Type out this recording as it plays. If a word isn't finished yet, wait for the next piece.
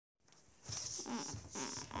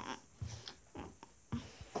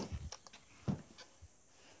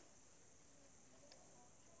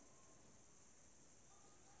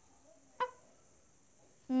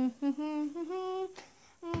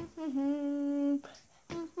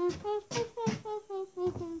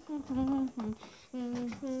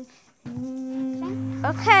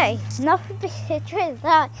Okay, now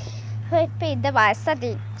that would be the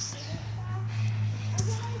study.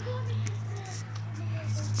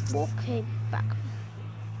 Okay, back.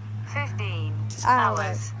 15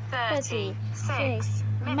 hours 36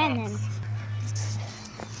 minutes.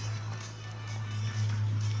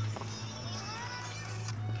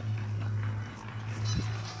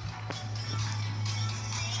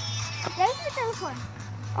 There's my telephone.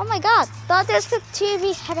 Oh my god, that is the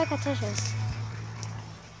TV repetitions.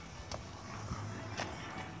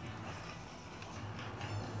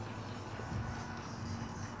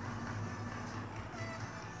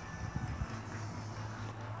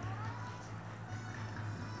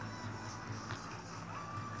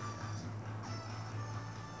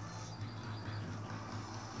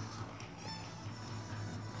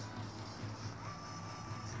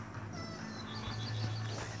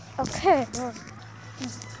 Okay.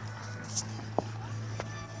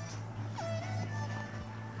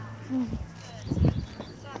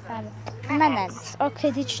 7 minutes.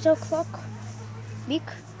 Okay, digital clock. Big.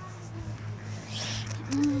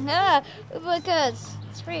 Because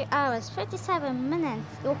 3 hours, 57 minutes.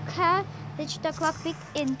 Okay, digital clock big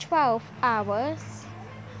in 12 hours.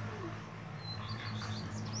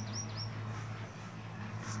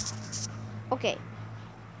 Okay.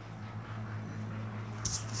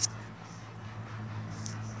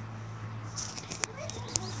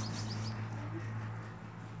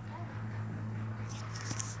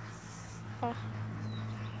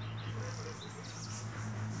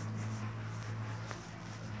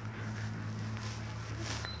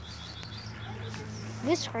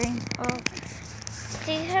 This screen. Oh,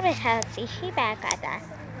 do you have a healthy back at that?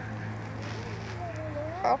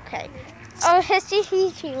 Okay. Oh, has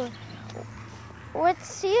you?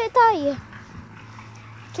 What's your diet?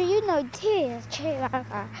 Do you know this?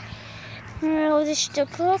 Oh, this the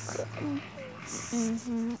clock.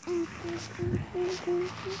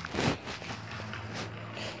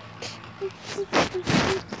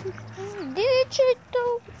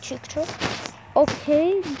 Digital TikTok.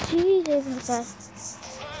 Okay, Jesus.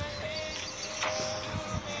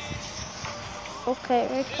 Okay,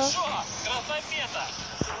 wake up.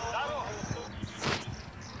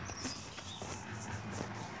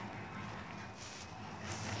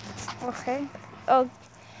 Okay. Oh,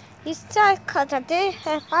 he's stuck cut a day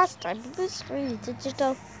faster. This really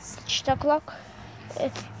digital clock.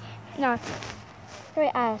 No, 3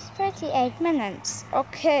 hours, 38 minutes.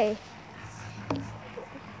 Okay.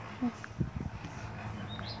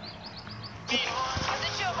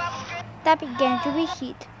 That began to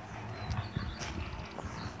reheat.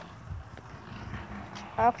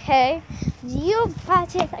 Okay. You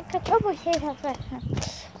party like a trouble here.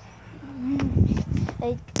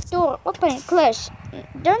 Door open, close.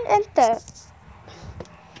 Don't enter.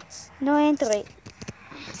 No entry.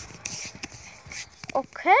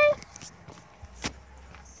 Okay.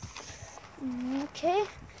 Okay.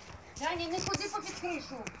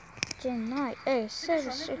 Deny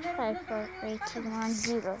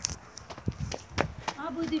 876548110.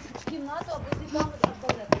 Або йди в кімнату, або йди там в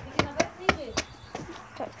туалет. Тільки наверх не йди.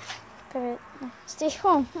 Stay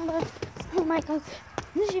home. Oh my god.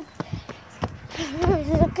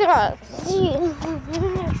 Закрой.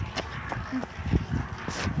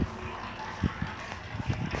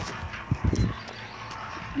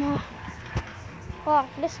 No. Oh,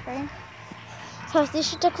 this screen. So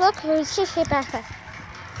this is the clock. We'll see back.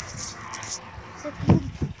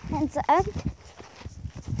 And the end.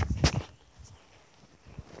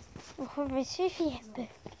 We see here.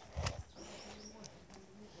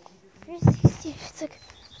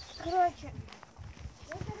 Коротше.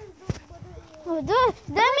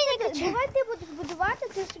 Дай мені Давай ти будеш будувати,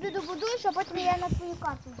 ти собі добудуєш, а потім я на твою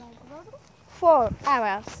карту зайду, добре? 4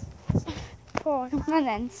 hours. 4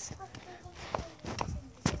 minutes.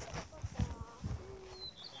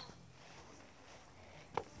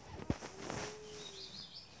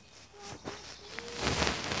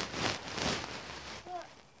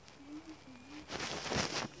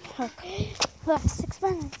 Okay. 6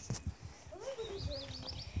 minutes.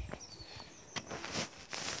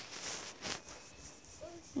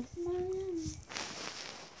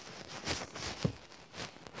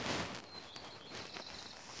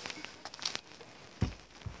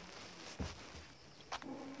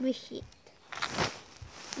 We hit.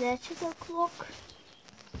 That's the clock.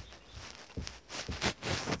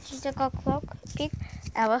 digital clock peak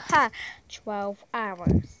hour 12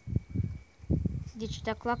 hours.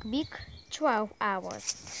 Digital clock peak 12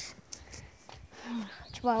 hours.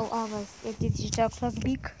 12 hours. Digital clock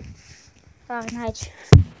peak Fahrenheit.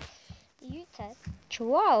 You said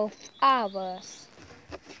 12 hours.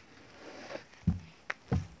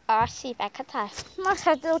 See if I can type. Must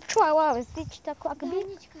have 12 hours. Digital clock peak.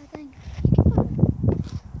 Данечка, Данька, тільки пару.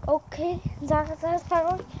 Окей, зараз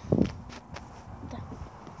пароль.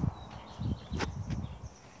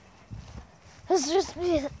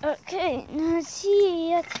 Окей, see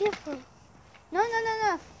я цифру. No.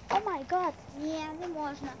 О май гад, Ні, не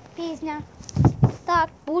можна. пізня. Так,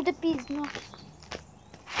 буде пізно.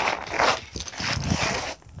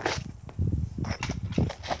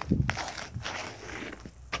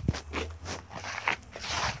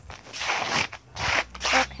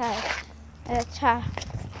 Окей, це.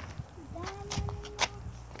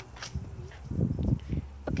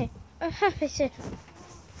 Окей, все.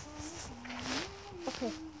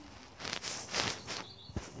 Окей.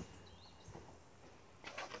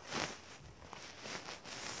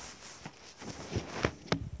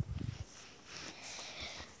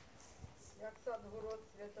 Як сад, город,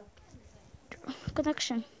 Свята?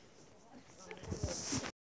 Connection.